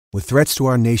With threats to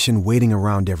our nation waiting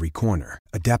around every corner,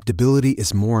 adaptability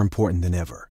is more important than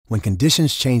ever. When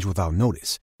conditions change without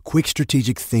notice, quick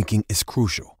strategic thinking is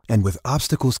crucial. And with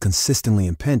obstacles consistently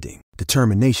impending,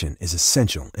 determination is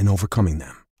essential in overcoming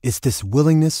them. It's this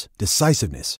willingness,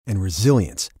 decisiveness, and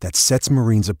resilience that sets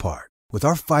Marines apart. With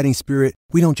our fighting spirit,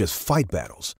 we don't just fight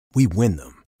battles, we win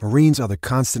them. Marines are the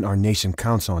constant our nation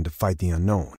counts on to fight the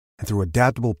unknown. And through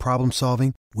adaptable problem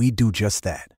solving, we do just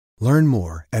that. Learn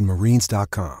more at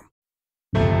marines.com.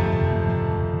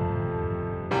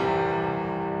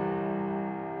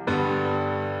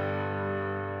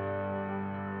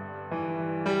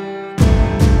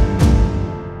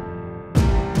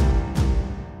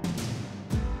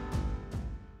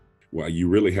 Well, you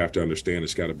really have to understand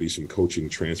it's got to be some coaching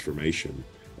transformation.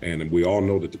 And we all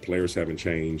know that the players haven't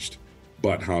changed,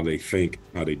 but how they think,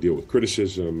 how they deal with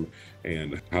criticism,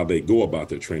 and how they go about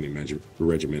their training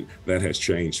regimen, that has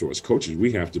changed. So as coaches,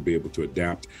 we have to be able to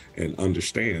adapt and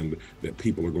understand that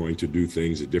people are going to do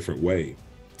things a different way.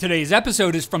 Today's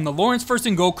episode is from the Lawrence First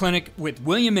and Goal Clinic with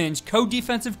Wiliam Inge,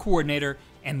 co-defensive coordinator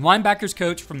and linebackers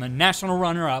coach from the National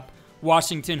Runner-Up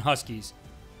Washington Huskies.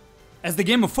 As the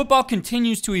game of football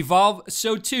continues to evolve,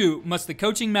 so too must the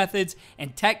coaching methods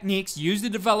and techniques used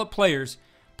to develop players,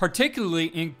 particularly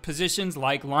in positions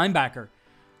like linebacker.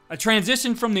 A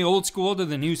transition from the old school to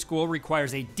the new school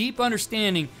requires a deep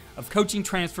understanding of coaching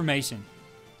transformation.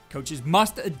 Coaches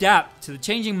must adapt to the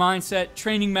changing mindset,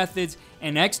 training methods,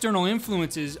 and external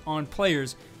influences on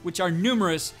players, which are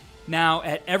numerous now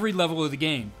at every level of the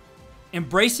game.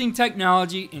 Embracing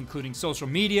technology, including social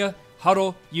media,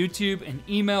 Huddle, YouTube, and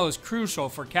email is crucial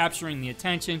for capturing the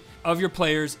attention of your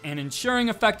players and ensuring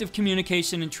effective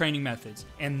communication and training methods.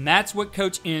 And that's what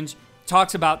Coach Inge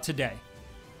talks about today.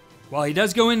 While he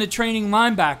does go into training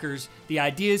linebackers, the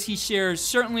ideas he shares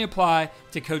certainly apply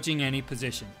to coaching any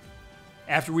position.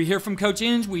 After we hear from Coach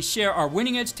Inge, we share our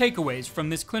winning edge takeaways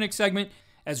from this clinic segment,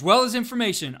 as well as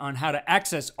information on how to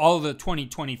access all of the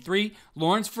 2023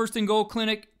 Lawrence First and Goal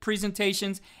Clinic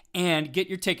presentations and get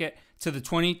your ticket to the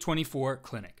 2024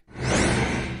 clinic.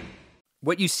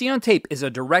 What you see on tape is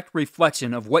a direct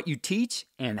reflection of what you teach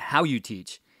and how you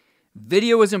teach.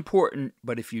 Video is important,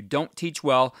 but if you don't teach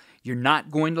well, you're not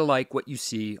going to like what you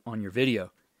see on your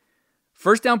video.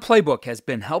 First Down Playbook has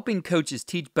been helping coaches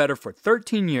teach better for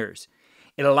 13 years.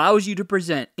 It allows you to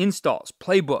present installs,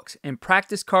 playbooks, and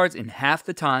practice cards in half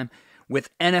the time with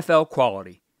NFL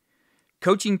quality.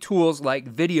 Coaching tools like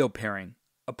video pairing,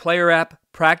 a player app,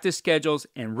 practice schedules,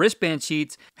 and wristband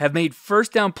sheets have made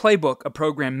First Down Playbook a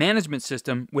program management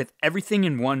system with everything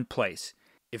in one place.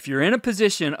 If you're in a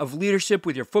position of leadership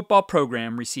with your football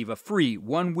program, receive a free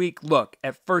 1-week look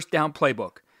at First Down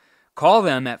Playbook. Call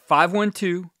them at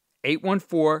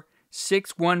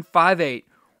 512-814-6158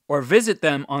 or visit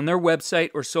them on their website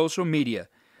or social media.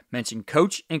 Mention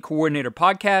Coach and Coordinator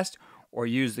Podcast or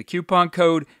use the coupon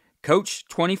code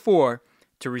COACH24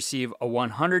 to receive a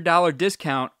 $100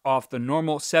 discount off the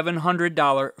normal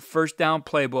 $700 First Down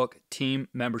Playbook team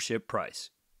membership price.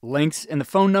 Links and the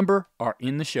phone number are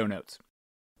in the show notes.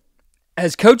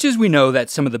 As coaches, we know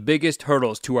that some of the biggest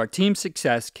hurdles to our team's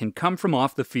success can come from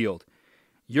off the field.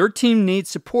 Your team needs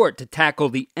support to tackle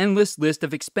the endless list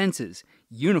of expenses,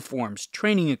 uniforms,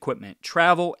 training equipment,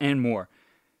 travel, and more.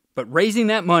 But raising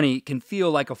that money can feel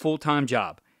like a full-time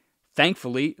job.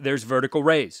 Thankfully, there's Vertical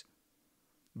Raise.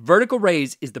 Vertical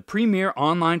Raise is the premier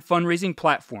online fundraising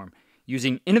platform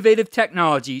using innovative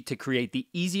technology to create the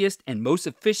easiest and most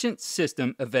efficient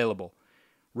system available.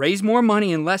 Raise more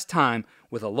money in less time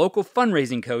with a local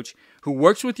fundraising coach who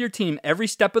works with your team every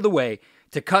step of the way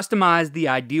to customize the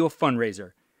ideal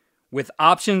fundraiser. With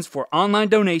options for online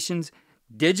donations,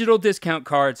 digital discount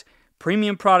cards,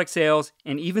 premium product sales,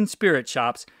 and even spirit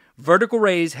shops, Vertical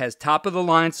Raise has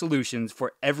top-of-the-line solutions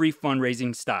for every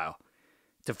fundraising style.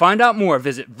 To find out more,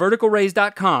 visit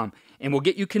verticalraise.com and we'll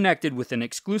get you connected with an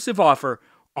exclusive offer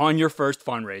on your first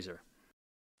fundraiser.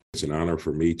 It's an honor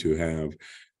for me to have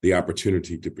the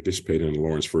opportunity to participate in the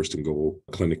Lawrence First and Goal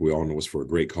Clinic. We all know it's for a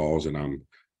great cause, and I'm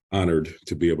honored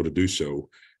to be able to do so.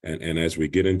 And as we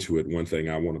get into it, one thing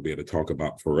I want to be able to talk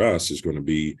about for us is going to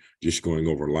be just going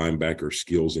over linebacker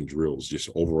skills and drills, just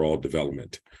overall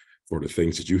development for the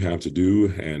things that you have to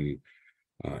do and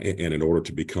in order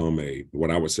to become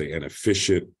what I would say, an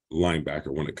efficient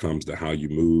linebacker when it comes to how you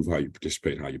move, how you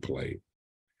participate, how you play.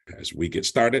 As we get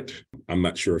started, I'm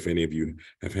not sure if any of you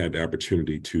have had the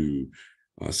opportunity to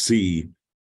see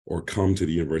or come to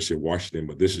the University of Washington,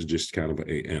 but this is just kind of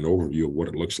an overview of what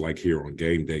it looks like here on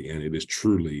game day. And it is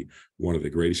truly one of the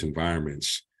greatest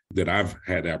environments that I've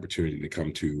had the opportunity to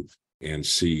come to and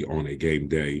see on a game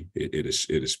day. It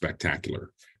is spectacular.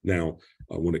 Now,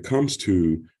 when it comes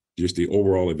to just the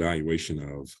overall evaluation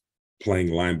of playing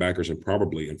linebackers, and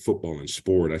probably in football and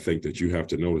sport, I think that you have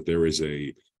to know that there is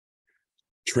a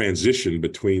transition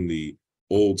between the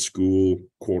old school,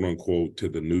 quote unquote, to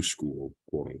the new school,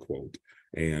 quote unquote.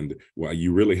 And while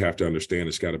you really have to understand,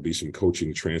 it's got to be some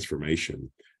coaching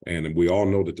transformation. And we all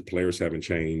know that the players haven't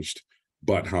changed,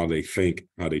 but how they think,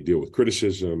 how they deal with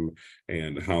criticism,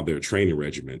 and how their training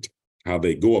regiment, how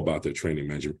they go about their training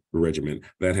regimen,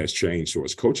 that has changed. So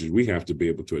as coaches, we have to be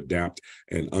able to adapt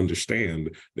and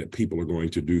understand that people are going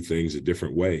to do things a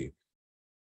different way.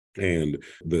 And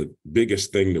the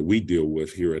biggest thing that we deal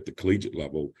with here at the collegiate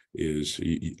level is,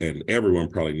 and everyone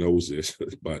probably knows this,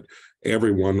 but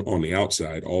everyone on the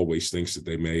outside always thinks that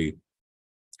they may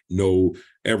know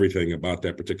everything about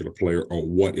that particular player or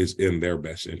what is in their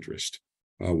best interest.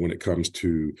 When it comes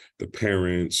to the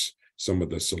parents, some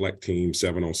of the select teams,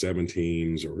 7-on-7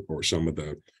 teams, or some of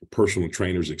the personal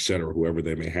trainers, et cetera, whoever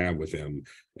they may have with them.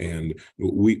 And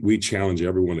we challenge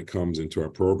everyone that comes into our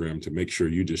program to make sure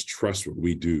you just trust what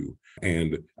we do.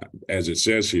 And as it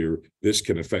says here, this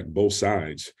can affect both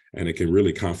sides, and it can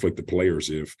really conflict the players.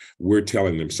 If we're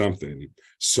telling them something,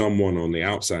 someone on the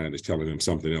outside is telling them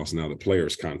something else. Now the player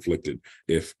is conflicted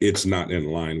if it's not in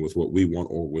line with what we want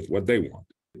or with what they want.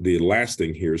 The last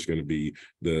thing here is going to be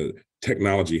the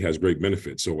technology has great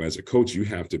benefits. So as a coach, you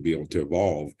have to be able to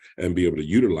evolve and be able to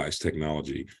utilize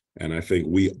technology. And I think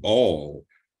we all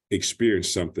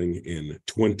experienced something in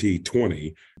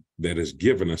 2020 that has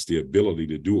given us the ability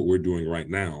to do what we're doing right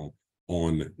now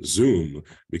on Zoom,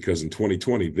 because in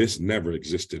 2020, this never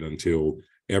existed until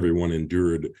everyone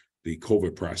endured the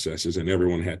COVID processes and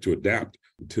everyone had to adapt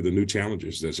to the new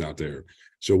challenges that's out there.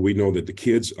 So we know that the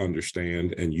kids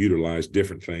understand and utilize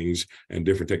different things and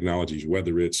different technologies,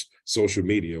 whether it's social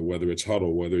media, whether it's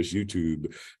Huddle, whether it's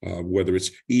YouTube, whether it's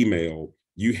email.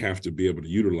 You have to be able to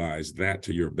utilize that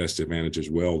to your best advantage as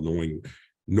well,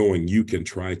 knowing you can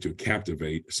try to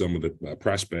captivate some of the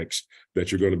prospects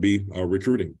that you're going to be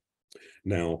recruiting.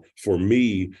 Now, for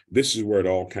me, this is where it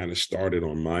all kind of started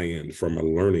on my end from a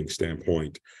learning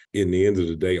standpoint. In the end of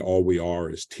the day, all we are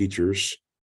is teachers.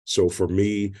 So for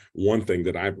me, one thing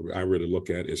that I really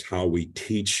look at is how we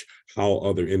teach, how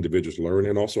other individuals learn,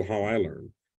 and also how I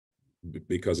learn.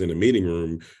 Because in a meeting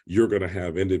room, you're going to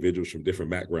have individuals from different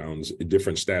backgrounds,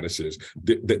 different statuses,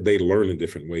 that they learn in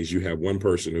different ways. You have one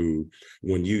person who,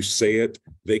 when you say it,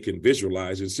 they can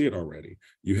visualize and see it already.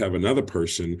 You have another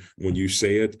person, when you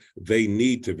say it, they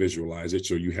need to visualize it,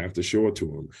 so you have to show it to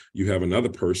them. You have another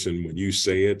person, when you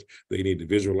say it, they need to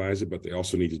visualize it, but they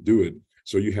also need to do it.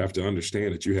 So you have to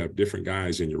understand that you have different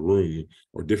guys in your room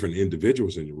or different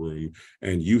individuals in your room,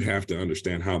 and you have to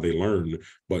understand how they learn.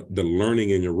 But the learning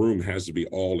in your room has to be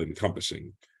all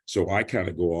encompassing. So I kind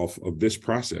of go off of this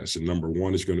process. And number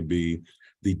one is going to be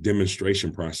the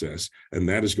demonstration process. And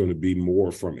that is going to be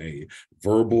more from a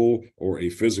verbal or a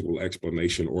physical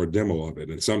explanation or a demo of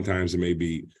it. And sometimes it may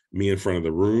be me in front of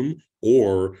the room,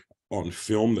 or on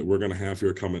film that we're going to have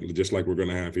here coming, just like we're going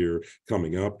to have here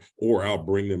coming up, or I'll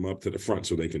bring them up to the front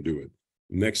so they can do it.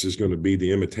 Next is going to be the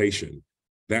imitation.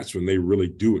 That's when they really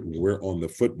do it. When we're on the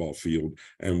football field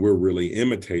and we're really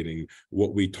imitating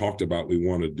what we talked about we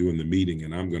want to do in the meeting.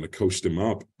 And I'm going to coach them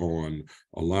up on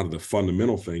a lot of the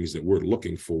fundamental things that we're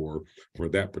looking for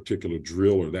that particular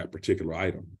drill or that particular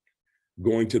item.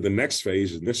 Going to the next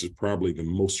phase, and this is probably the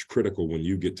most critical when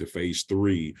you get to phase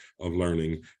 3 of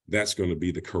learning, that's going to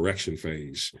be the correction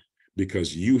phase,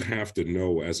 because you have to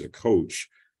know as a coach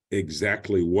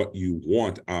exactly what you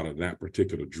want out of that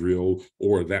particular drill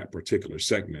or that particular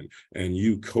segment, and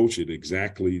you coach it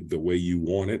exactly the way you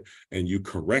want it, and you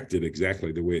correct it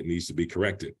exactly the way it needs to be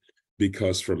corrected,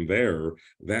 because from there,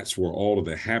 that's where all of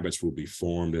the habits will be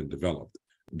formed and developed.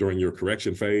 During your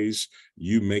correction phase,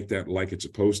 you make that like it's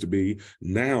supposed to be.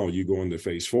 Now you go into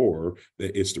phase 4,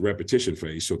 it's the repetition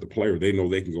phase. So the player, they know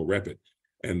they can go rep it,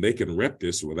 and they can rep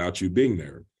this without you being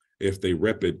there. If they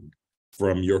rep it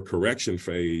from your correction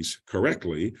phase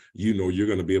correctly, you know you're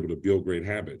going to be able to build great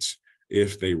habits.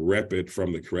 If they rep it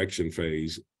from the correction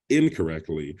phase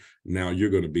incorrectly, now you're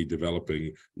going to be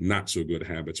developing not so good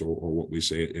habits, or what we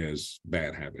say as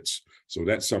bad habits. So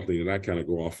that's something that I kind of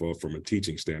go off of from a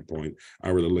teaching standpoint. I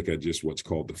really look at just what's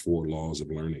called the 4 laws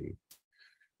of learning.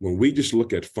 When we just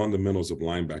look at fundamentals of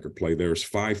linebacker play, there's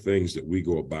 5 things that we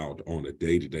go about on a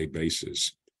day-to-day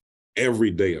basis.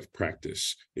 Every day of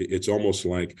practice. It's almost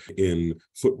like in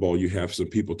football, you have some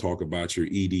people talk about your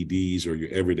EDDs or your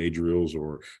everyday drills,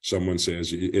 or someone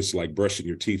says it's like brushing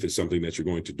your teeth is something that you're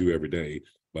going to do every day.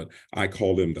 But I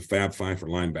call them the Fab Five for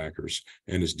linebackers,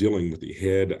 and it's dealing with the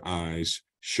head, eyes,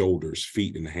 shoulders,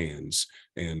 feet, and hands.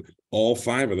 And all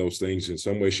 5 of those things in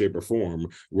some way, shape, or form,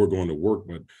 we're going to work.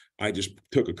 But I just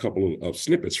took a couple of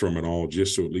snippets from it all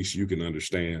just so at least you can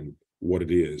understand what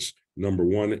it is. Number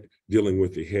one, dealing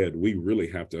with the head, we really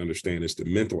have to understand it's the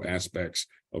mental aspects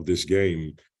of this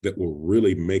game that will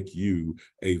really make you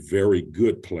a very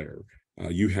good player.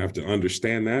 You have to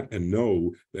understand that and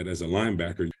know that as a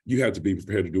linebacker, you have to be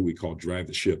prepared to do what we call drive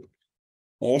the ship.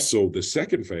 Also, the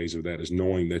second phase of that is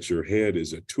knowing that your head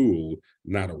is a tool,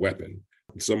 not a weapon.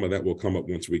 Some of that will come up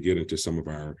once we get into some of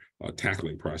our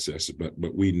tackling processes, but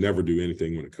we never do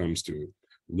anything when it comes to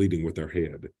leading with our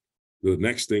head. The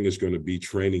next thing is going to be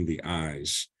training the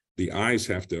eyes. The eyes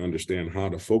have to understand how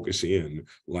to focus in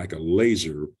like a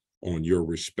laser on your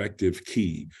respective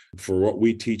key. For what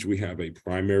we teach, we have a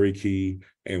primary key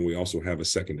and we also have a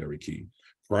secondary key.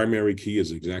 Primary key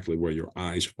is exactly where your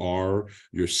eyes are.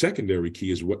 Your secondary key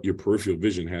is what your peripheral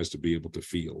vision has to be able to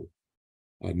feel.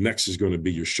 Next is going to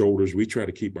be your shoulders. We try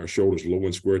to keep our shoulders low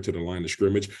and square to the line of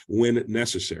scrimmage when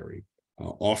necessary.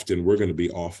 Often we're going to be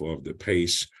off of the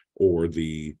pace or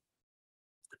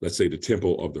let's say the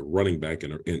tempo of the running back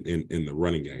in the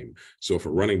running game. So if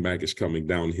a running back is coming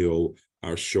downhill,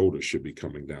 our shoulders should be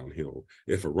coming downhill.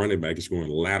 If a running back is going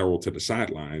lateral to the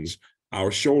sidelines,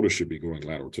 our shoulders should be going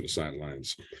lateral to the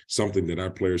sidelines. Something that our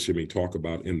players hear me talk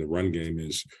about in the run game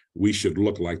is we should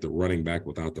look like the running back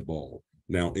without the ball.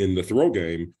 Now, in the throw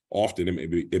game, often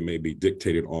it may be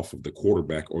dictated off of the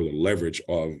quarterback or the leverage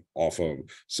off of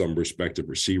some respective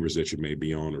receivers that you may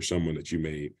be on or someone that you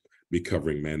may be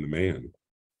covering man to man.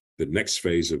 The next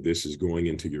phase of this is going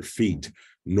into your feet,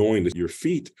 knowing that your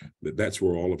feet, that's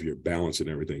where all of your balance and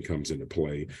everything comes into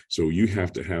play. So you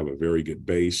have to have a very good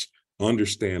base,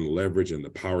 understand leverage and the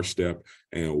power step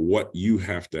and what you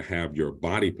have to have your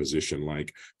body position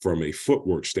like from a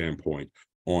footwork standpoint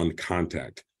on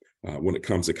contact. When it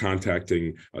comes to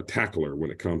contacting a tackler, when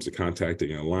it comes to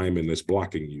contacting a lineman that's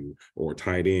blocking you or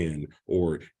tight end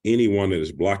or anyone that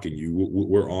is blocking you,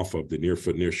 we're off of the near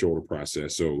foot, near shoulder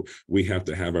process. So we have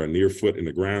to have our near foot in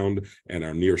the ground and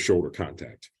our near shoulder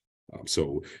contact.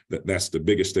 So that's the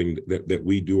biggest thing that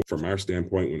we do from our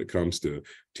standpoint when it comes to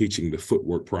teaching the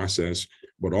footwork process,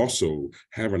 but also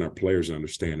having our players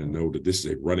understand and know that this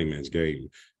is a running man's game.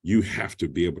 You have to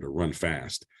be able to run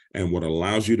fast. And what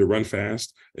allows you to run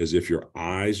fast is if your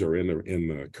eyes are in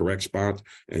the correct spot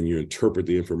and you interpret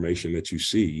the information that you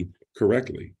see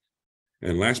correctly.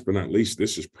 And last but not least,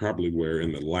 this is probably where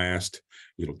in the last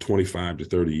 25 to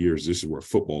 30 years, this is where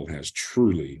football has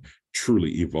truly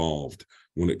evolved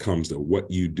when it comes to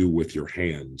what you do with your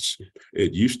hands.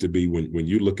 It used to be when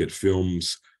you look at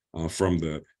films from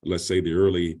let's say the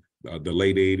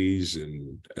late 80s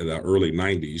and the early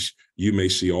 90s, you may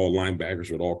see all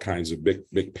linebackers with all kinds of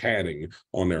big padding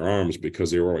on their arms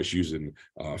because they were always using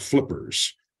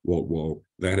flippers. Well,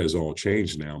 that has all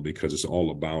changed now because it's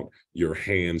all about your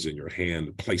hands and your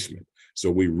hand placement. So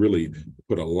we really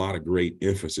put a lot of great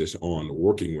emphasis on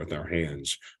working with our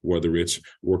hands, whether it's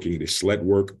working the sled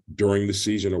work during the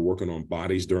season or working on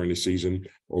bodies during the season,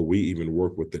 or we even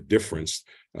work with the difference,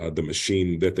 the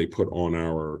machine that they put on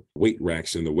our weight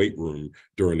racks in the weight room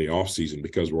during the off season,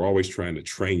 because we're always trying to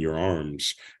train your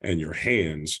arms and your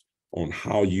hands on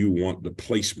how you want the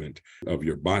placement of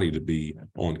your body to be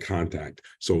on contact.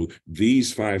 So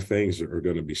these 5 things are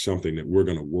going to be something that we're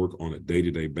going to work on a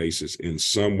day-to-day basis in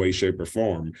some way, shape, or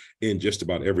form in just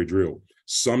about every drill.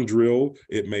 Some drill,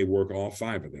 it may work all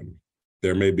 5 of them.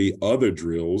 There may be other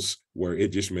drills where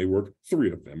it just may work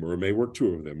 3 of them, or it may work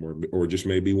 2 of them, or just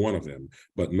maybe 1 of them.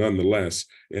 But nonetheless,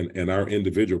 in our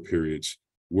individual periods,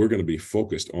 we're going to be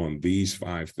focused on these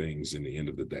 5 things in the end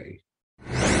of the day.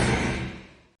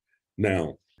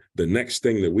 Now, the next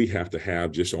thing that we have to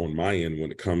have just on my end when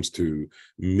it comes to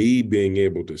me being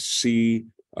able to see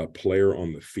a player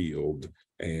on the field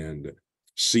and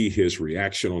see his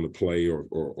reaction on the play or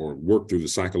work through the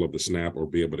cycle of the snap or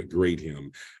be able to grade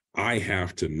him, I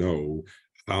have to know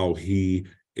how he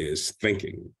is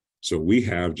thinking. So we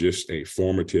have just a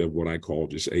formative, what I call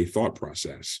just a thought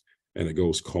process, and it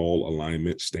goes call,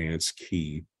 alignment, stance,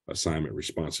 key, assignment,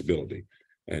 responsibility.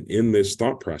 And in this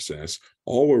thought process,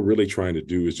 all we're really trying to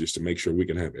do is just to make sure we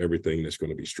can have everything that's going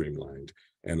to be streamlined.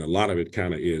 And a lot of it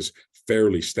kind of is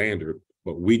fairly standard,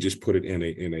 but we just put it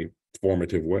in a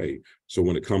formative way. So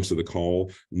when it comes to the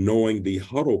call, knowing the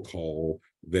huddle call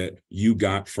that you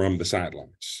got from the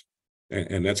sidelines.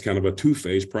 And that's kind of a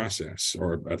 2-phase process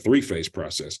or a 3-phase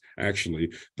process.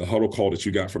 Actually, the huddle call that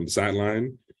you got from the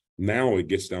sideline, now it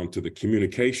gets down to the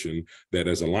communication that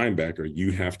as a linebacker,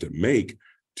 you have to make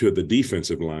to the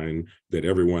defensive line that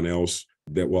everyone else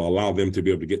that will allow them to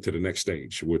be able to get to the next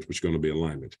stage, which is going to be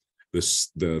alignment.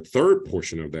 The third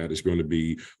portion of that is going to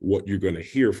be what you're going to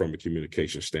hear from a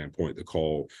communication standpoint, the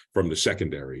call from the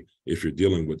secondary, if you're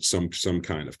dealing with some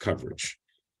kind of coverage.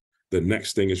 The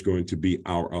next thing is going to be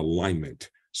our alignment.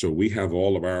 So we have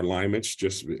all of our alignments,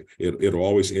 it'll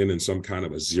always end in some kind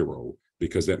of a 0,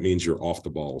 because that means you're off the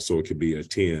ball. So it could be a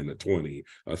 10, a 20,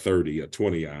 a 30, a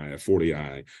 20-eye, a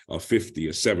 40-eye, a 50,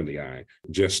 a 70-eye,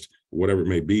 just whatever it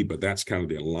may be. But that's kind of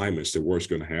the alignments that we're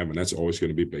going to have, and that's always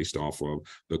going to be based off of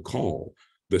the call.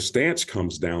 The stance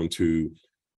comes down to,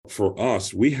 for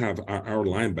us, we have our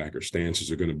linebacker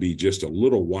stances are going to be just a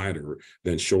little wider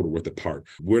than shoulder width apart.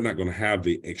 We're not going to have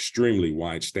the extremely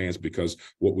wide stance, because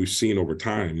what we've seen over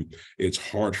time, it's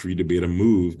hard for you to be able to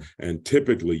move. And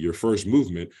typically your first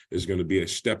movement is going to be a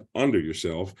step under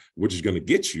yourself, which is going to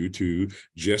get you to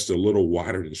just a little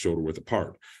wider than shoulder width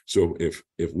apart. So if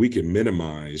we can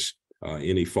minimize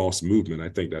any false movement, I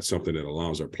think that's something that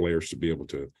allows our players to be able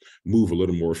to move a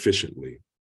little more efficiently.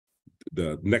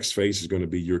 The next phase is going to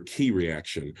be your key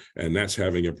reaction, and that's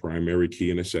having a primary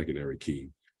key and a secondary key.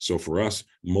 So for us,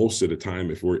 most of the time,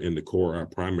 if we're in the core, our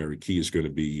primary key is going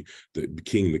to be the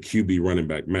QB running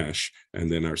back mesh,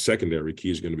 and then our secondary key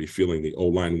is going to be feeling the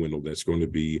O-line window that's going to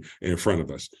be in front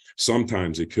of us.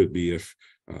 Sometimes it could be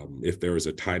if there is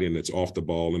a tight end that's off the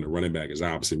ball and the running back is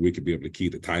opposite, we could be able to key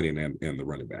the tight end and the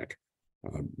running back.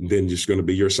 Then just going to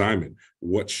be your assignment.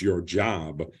 What's your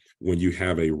job when you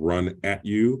have a run at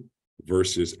you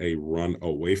versus a run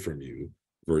away from you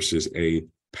versus a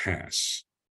pass?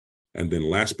 And then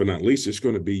last but not least, it's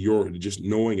going to be your just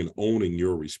knowing and owning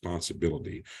your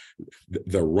responsibility.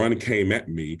 The run came at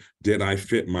me. Did I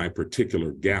fit my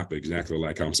particular gap exactly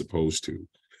like I'm supposed to?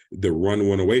 The run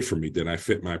went away from me. Did I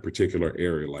fit my particular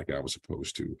area like I was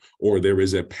supposed to? Or there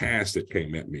is a pass that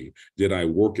came at me. Did I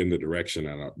work in the direction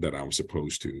that I was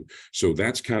supposed to? So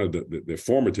that's kind of the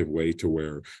formative way to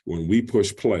where when we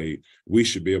push play, we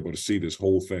should be able to see this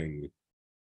whole thing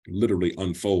literally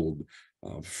unfold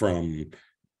from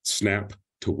snap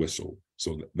to whistle.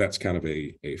 So that's kind of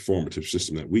a formative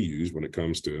system that we use when it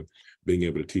comes to being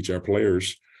able to teach our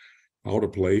players how to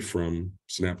play from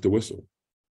snap to whistle.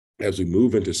 As we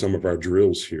move into some of our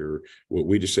drills here, what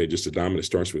we just say, just the dominant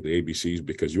starts with the ABCs,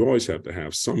 because you always have to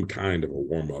have some kind of a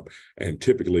warm-up. And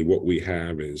typically what we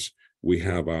have is we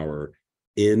have our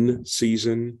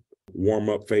in-season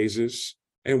warm-up phases,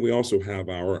 and we also have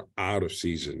our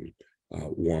out-of-season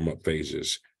warm-up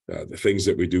phases. The things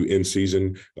that we do in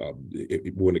season,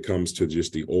 when it comes to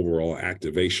just the overall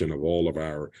activation of all of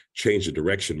our change of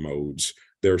direction modes,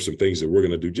 there are some things that we're going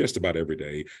to do just about every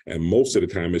day. And most of the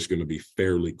time, it's going to be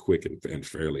fairly quick and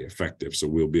fairly effective. So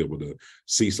we'll be able to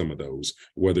see some of those,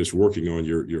 whether it's working on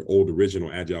your old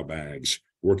original agile bags,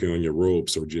 working on your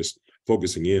ropes, or just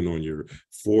focusing in on your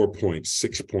 4-point,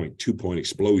 6-point, 2-point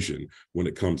explosion when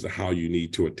it comes to how you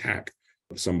need to attack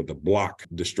some of the block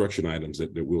destruction items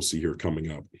that we'll see here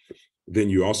coming up. Then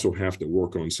you also have to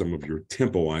work on some of your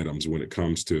tempo items when it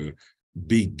comes to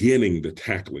beginning the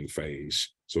tackling phase.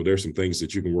 So there's some things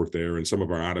that you can work there, and some of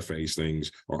our out of phase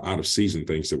things or out of season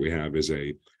things that we have is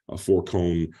a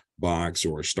 4-cone box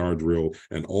or a star drill.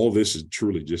 And all this is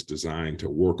truly just designed to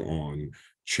work on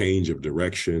change of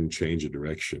direction, change of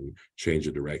direction, change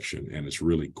of direction. And it's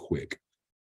really quick.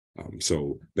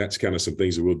 So that's kind of some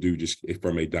things that we'll do just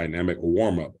from a dynamic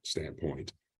warm-up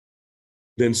standpoint.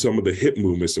 Then some of the hip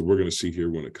movements that we're going to see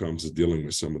here when it comes to dealing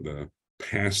with some of the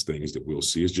past things that we'll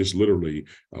see is just literally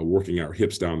working our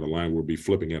hips down the line. We'll be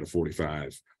flipping at a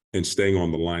 45 and staying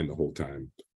on the line the whole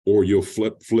time. Or you'll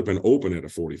flip and open at a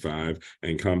 45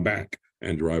 and come back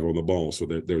and drive on the ball. So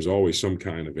that there's always some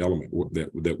kind of element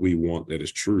that we want that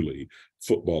is truly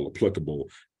football applicable.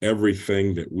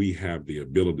 Everything that we have the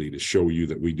ability to show you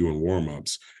that we do in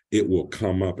warm-ups, it will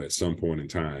come up at some point in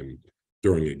time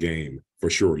during a game for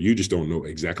sure. You just don't know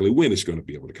exactly when it's going to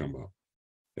be able to come up.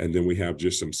 And then we have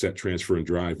just some set, transfer, and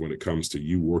drive when it comes to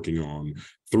you working on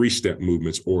 3-step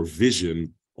movements or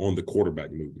vision on the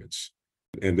quarterback movements.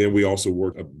 And then we also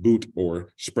work a boot or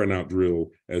sprint out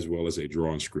drill as well as a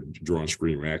draw and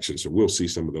screen reaction. So we'll see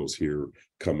some of those here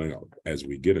coming up as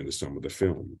we get into some of the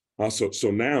film.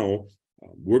 So now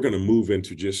we're going to move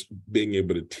into just being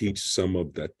able to teach some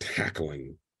of the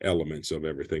tackling elements of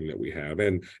everything that we have.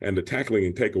 And the tackling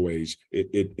and takeaways,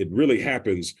 it really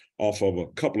happens off of a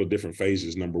couple of different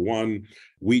phases. Number one,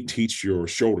 we teach your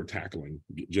shoulder tackling,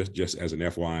 just as an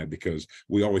FYI, because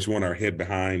we always want our head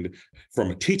behind from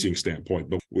a teaching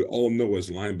standpoint. But we all know as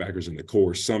linebackers in the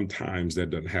core, sometimes that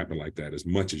doesn't happen like that as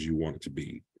much as you want it to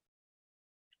be.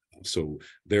 So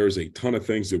there's a ton of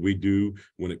things that we do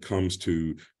when it comes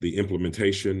to the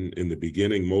implementation in the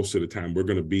beginning. Most of the time, we're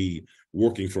going to be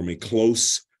working from a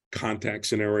close contact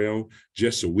scenario,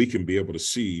 just so we can be able to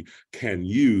see, can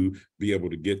you be able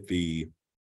to get the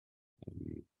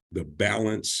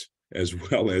balance as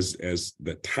well as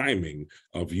the timing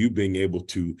of you being able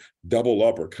to double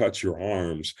up or cut your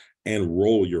arms and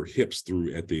roll your hips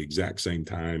through at the exact same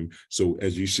time. So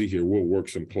as you see here, we'll work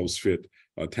some close fit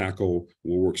tackle,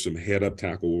 we'll work some head up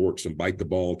tackle, we'll work some bite the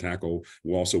ball tackle,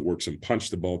 we'll also work some punch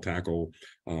the ball tackle,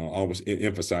 always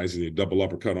emphasizing the double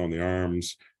uppercut on the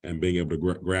arms and being able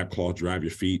to grab claw, drive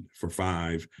your feet for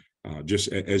 5. Just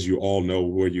as you all know,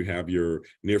 where you have your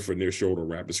near foot, near shoulder,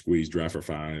 rapid squeeze, drive for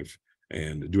 5,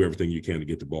 and do everything you can to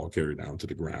get the ball carried down to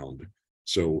the ground.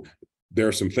 So there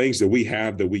are some things that we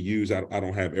have that we use. I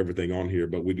don't have everything on here,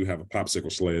 but we do have a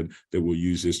popsicle sled that we'll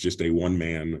use. It's just a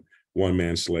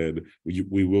one-man sled.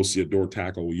 We will see a door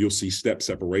tackle. You'll see step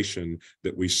separation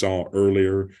that we saw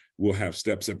earlier. We'll have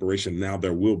step separation. Now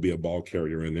there will be a ball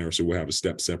carrier in there, so we'll have a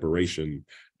step separation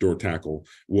door tackle.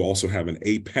 We'll also have an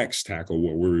apex tackle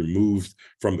where we're removed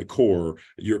from the core.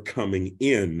 You're coming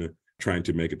in trying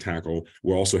to make a tackle.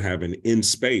 We'll also have an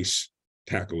in-space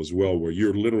tackle as well, where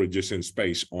you're literally just in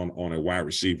space on a wide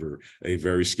receiver, a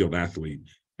very skilled athlete.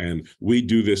 And we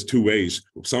do this 2 ways.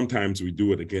 Sometimes we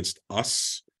do it against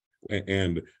us.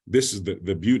 And this is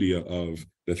the beauty of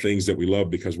the things that we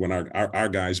love, because when our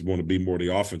guys want to be more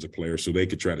the offensive players, so they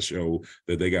could try to show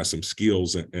that they got some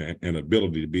skills and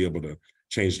ability to be able to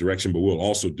change direction. But we'll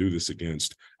also do this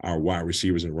against our wide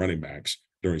receivers and running backs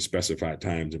during specified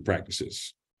times and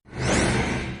practices.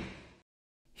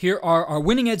 Here are our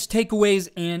winning edge takeaways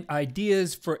and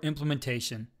ideas for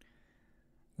implementation.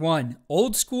 1,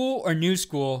 old school or new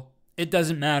school, it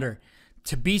doesn't matter.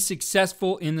 To be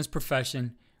successful in this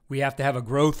profession, we have to have a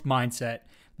growth mindset.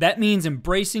 That means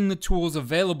embracing the tools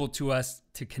available to us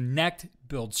to connect,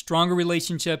 build stronger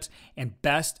relationships, and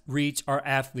best reach our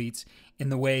athletes in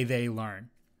the way they learn.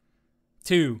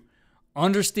 2,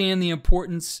 understand the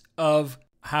importance of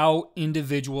how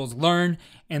individuals learn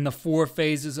and the 4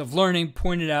 phases of learning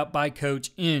pointed out by Coach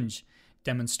Inge: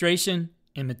 demonstration,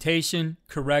 imitation,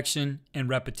 correction, and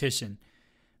repetition.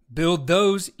 Build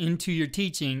those into your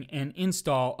teaching and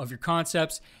install of your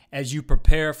concepts as you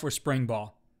prepare for spring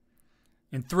ball.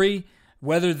 And 3,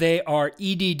 whether they are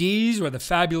EDDs or the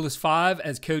Fabulous 5,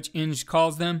 as Coach Inge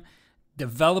calls them,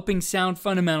 developing sound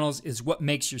fundamentals is what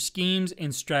makes your schemes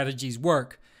and strategies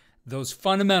work. Those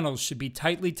fundamentals should be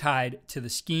tightly tied to the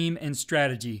scheme and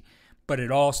strategy, but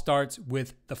it all starts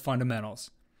with the fundamentals.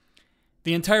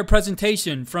 The entire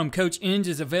presentation from Coach Inge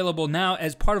is available now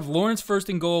as part of Lawrence First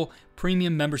and Goal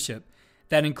Premium Membership.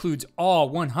 That includes all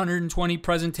 120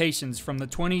 presentations from the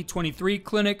 2023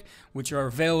 clinic, which are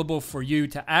available for you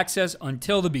to access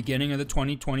until the beginning of the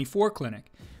 2024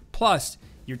 clinic, plus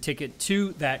your ticket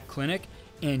to that clinic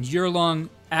and year-long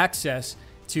access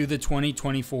to the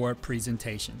 2024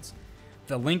 presentations.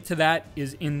 The link to that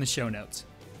is in the show notes.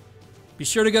 Be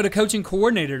sure to go to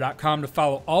coachingcoordinator.com to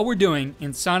follow all we're doing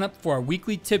and sign up for our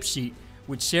weekly tip sheet,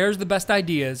 which shares the best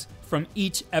ideas from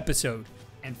each episode.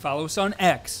 And follow us on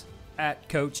X at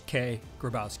Coach K.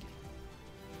 Grabowski.